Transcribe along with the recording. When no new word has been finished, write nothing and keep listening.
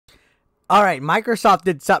All right, Microsoft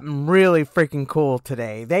did something really freaking cool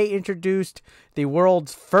today. They introduced the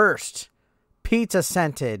world's first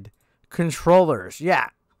pizza-scented controllers. Yeah,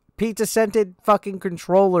 pizza-scented fucking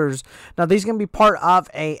controllers. Now, these are going to be part of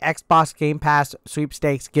a Xbox Game Pass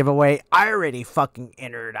sweepstakes giveaway. I already fucking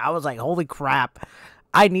entered. I was like, holy crap,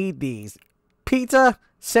 I need these.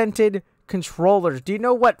 Pizza-scented controllers. Do you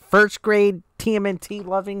know what first grade TMNT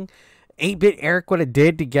loving 8-bit Eric would have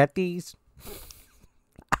did to get these?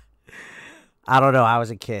 I don't know. I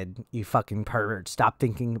was a kid. You fucking pervert. Stop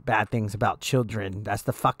thinking bad things about children. That's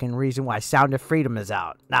the fucking reason why Sound of Freedom is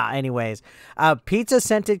out. Nah, anyways.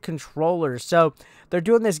 Pizza-scented controllers. So, they're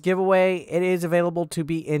doing this giveaway. It is available to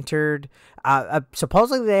be entered.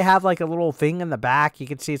 Supposedly, they have like a little thing in the back. You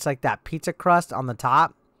can see it's like that pizza crust on the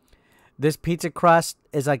top. This pizza crust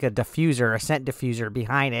is like a diffuser, a scent diffuser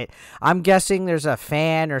behind it. I'm guessing there's a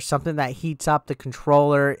fan or something that heats up the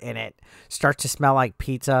controller and it starts to smell like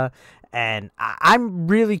pizza. And I'm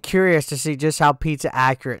really curious to see just how pizza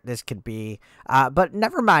accurate this could be. But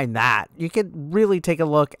never mind that. You could really take a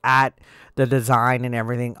look at the design and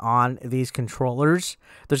everything on these controllers.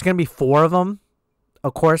 There's going to be 4 of them,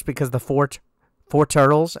 of course, because the four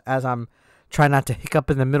turtles, as I'm trying not to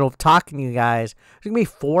hiccup in the middle of talking to you guys, there's going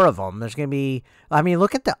to be 4 of them. There's going to be, I mean,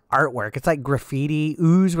 look at the artwork. It's like graffiti,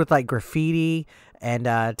 ooze with like graffiti,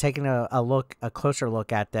 and taking a closer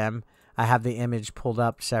look at them. I have the image pulled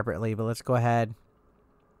up separately, but let's go ahead.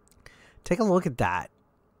 Take a look at that.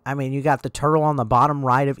 I mean, you got the turtle on the bottom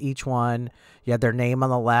right of each one. You have their name on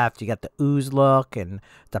the left. You got the ooze look and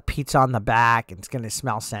the pizza on the back, and it's going to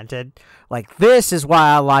smell scented. Like, this is why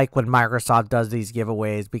I like when Microsoft does these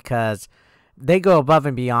giveaways, because they go above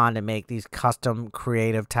and beyond to make these custom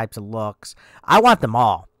creative types of looks. I want them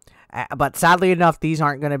all. But sadly enough, these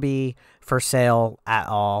aren't going to be for sale at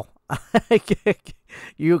all.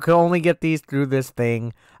 You can only get these through this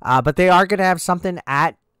thing, but they are going to have something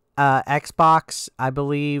at Xbox, I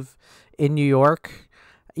believe, in New York.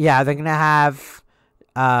 Yeah, they're going to have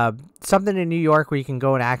something in New York where you can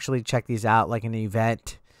go and actually check these out, like an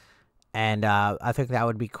event, and I think that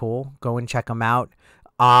would be cool. Go and check them out.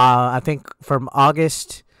 I think from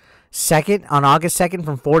August 2nd, on August 2nd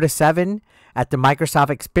from 4 to 7 at the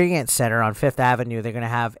Microsoft Experience Center on 5th Avenue, they're going to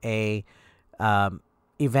have a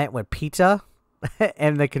event with pizza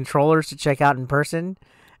and the controllers to check out in person.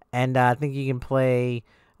 And I think you can play,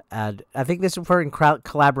 I think this is for in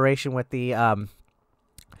collaboration with the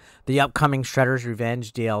upcoming Shredder's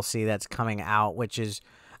Revenge DLC that's coming out, which is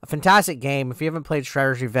a fantastic game. If you haven't played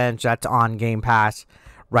Shredder's Revenge, that's on Game Pass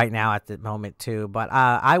right now at the moment too. But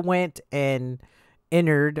I went and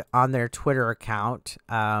entered on their Twitter account.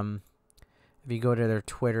 If you go to their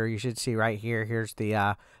Twitter, you should see right here. Here's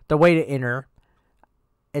the way to enter.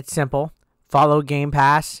 It's simple. Follow Game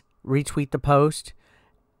Pass, retweet the post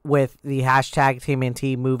with the hashtag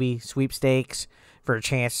TMNT movie sweepstakes for a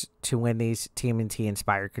chance to win these TMNT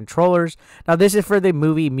inspired controllers. Now, this is for the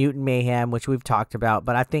movie Mutant Mayhem, which we've talked about,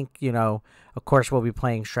 but I think, you know, of course, we'll be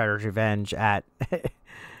playing Shredder's Revenge at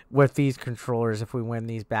with these controllers if we win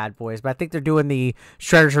these bad boys. But I think they're doing the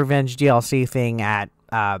Shredder's Revenge DLC thing at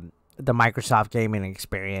the Microsoft Gaming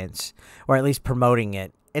Experience, or at least promoting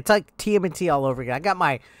it. It's like TMNT all over again.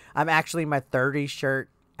 I'm actually in my 30s shirt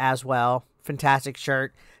as well. Fantastic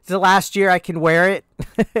shirt. It's the last year I can wear it.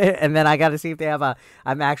 And then I got to see if they have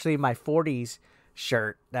I'm actually in my 40s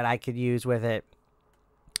shirt that I could use with it.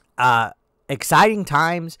 Exciting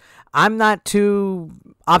times. I'm not too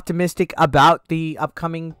optimistic about the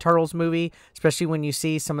upcoming Turtles movie, especially when you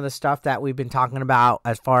see some of the stuff that we've been talking about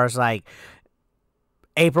as far as like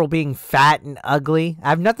April being fat and ugly. I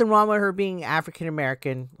have nothing wrong with her being African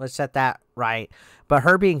American. Let's set that right. But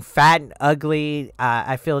her being fat and ugly,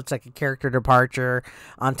 I feel it's like a character departure.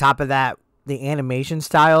 On top of that, the animation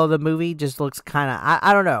style of the movie just looks kind of,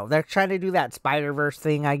 I don't know. They're trying to do that Spider-Verse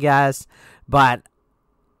thing, I guess. But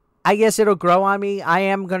I guess it'll grow on me. I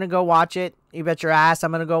am going to go watch it. You bet your ass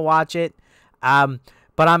I'm going to go watch it. But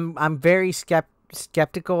I'm very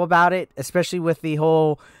skeptical about it, especially with the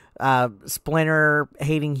whole Splinter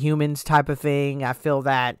hating humans type of thing. I feel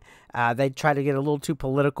that they try to get a little too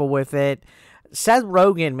political with it. Seth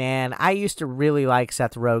Rogen, man, I used to really like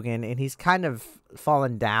Seth Rogen, and he's kind of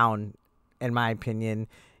fallen down, in my opinion.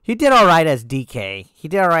 He did all right as DK. He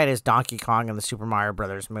did all right as Donkey Kong in the Super Mario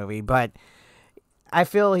Brothers movie, but I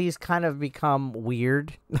feel he's kind of become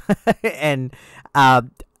weird, and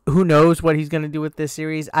who knows what he's going to do with this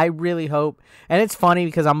series. I really hope, and it's funny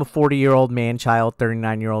because I'm a 40-year-old man-child,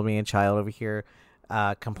 39-year-old man-child over here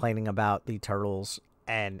complaining about the Turtles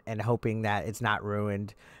and hoping that it's not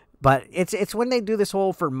ruined But it's when they do this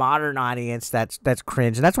whole for modern audience that's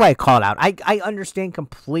cringe, and that's why I call it out. I understand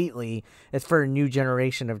completely it's for a new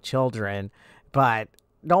generation of children, but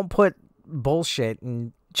don't put bullshit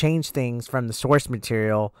and change things from the source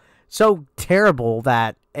material so terrible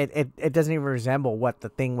that it doesn't even resemble what the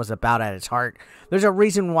thing was about at its heart. There's a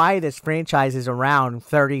reason why this franchise is around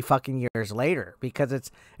 30 fucking years later, because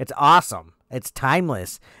it's awesome. It's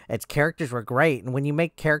timeless. Its characters were great. And when you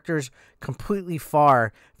make characters completely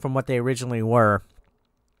far from what they originally were,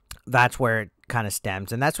 that's where it kind of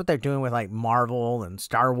stems. And that's what they're doing with like Marvel and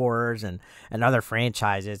Star Wars and other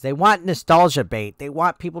franchises. They want nostalgia bait. They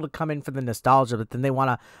want people to come in for the nostalgia, but then they want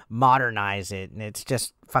to modernize it. And it's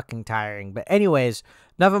just fucking tiring. But anyways,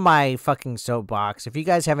 enough of my fucking soapbox. If you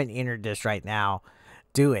guys haven't entered this right now,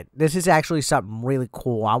 do it. This is actually something really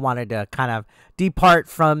cool. I wanted to kind of depart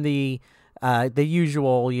from the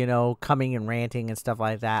usual, you know, coming and ranting and stuff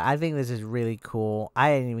like that. I think this is really cool.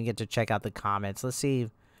 I didn't even get to check out the comments. Let's see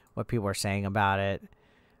what people are saying about it.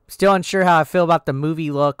 Still unsure how I feel about the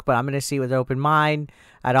movie look, but I'm going to see with open mind.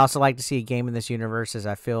 I'd also like to see a game in this universe, as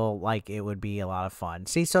I feel like it would be a lot of fun.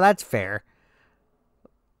 See, so that's fair.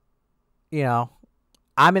 You know,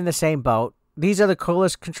 I'm in the same boat. These are the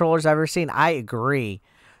coolest controllers I've ever seen. I agree.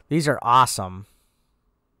 These are awesome.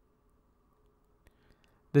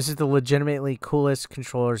 This is the legitimately coolest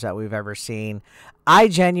controllers that we've ever seen. I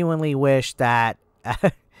genuinely wish that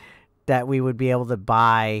that we would be able to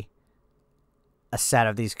buy a set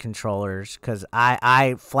of these controllers, because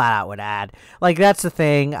I flat out would add. Like, that's the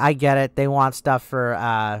thing. I get it. They want stuff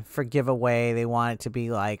for giveaway. They want it to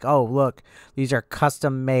be like, oh, look, these are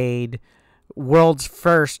custom made, world's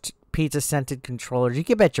first pizza scented controllers. You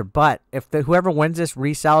can bet your butt if whoever wins this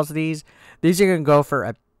resells these are gonna go for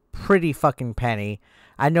a pretty fucking penny.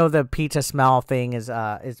 I know the pizza smell thing is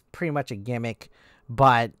pretty much a gimmick,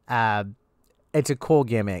 but it's a cool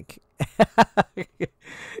gimmick.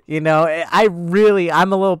 You know,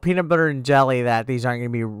 I'm a little peanut butter and jelly that these aren't going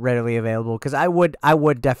to be readily available, because I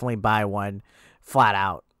would definitely buy one flat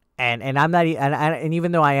out. And I'm not, and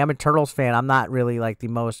even though I am a Turtles fan, I'm not really like the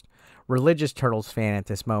most religious Turtles fan at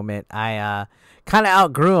this moment. I kind of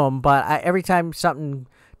outgrew them, but every time something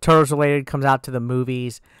Turtles related comes out to the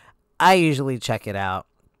movies, I usually check it out.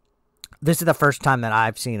 This is the first time that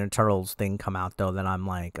I've seen a Turtles thing come out, though, that I'm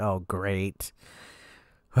like, oh, great.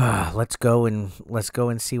 Let's go and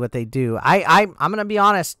see what they do. I'm gonna be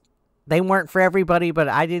honest, they weren't for everybody, but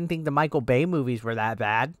I didn't think the Michael Bay movies were that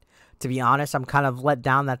bad. To be honest, I'm kind of let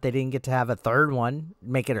down that they didn't get to have a third one,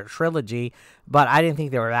 make it a trilogy, but I didn't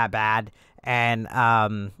think they were that bad. And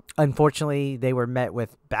unfortunately, they were met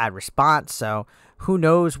with bad response. So who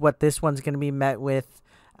knows what this one's gonna be met with?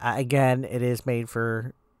 Again, it is made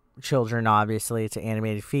for children. Obviously, it's an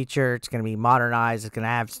animated feature. It's gonna be modernized. It's gonna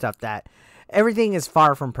have stuff that. Everything is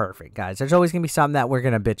far from perfect, guys. There's always going to be something that we're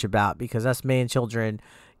going to bitch about, because us man children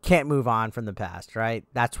can't move on from the past, right?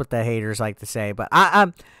 That's what the haters like to say. But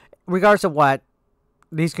regardless of what,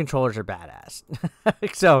 these controllers are badass.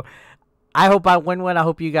 So I hope I win one. I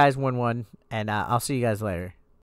hope you guys win one. And I'll see you guys later.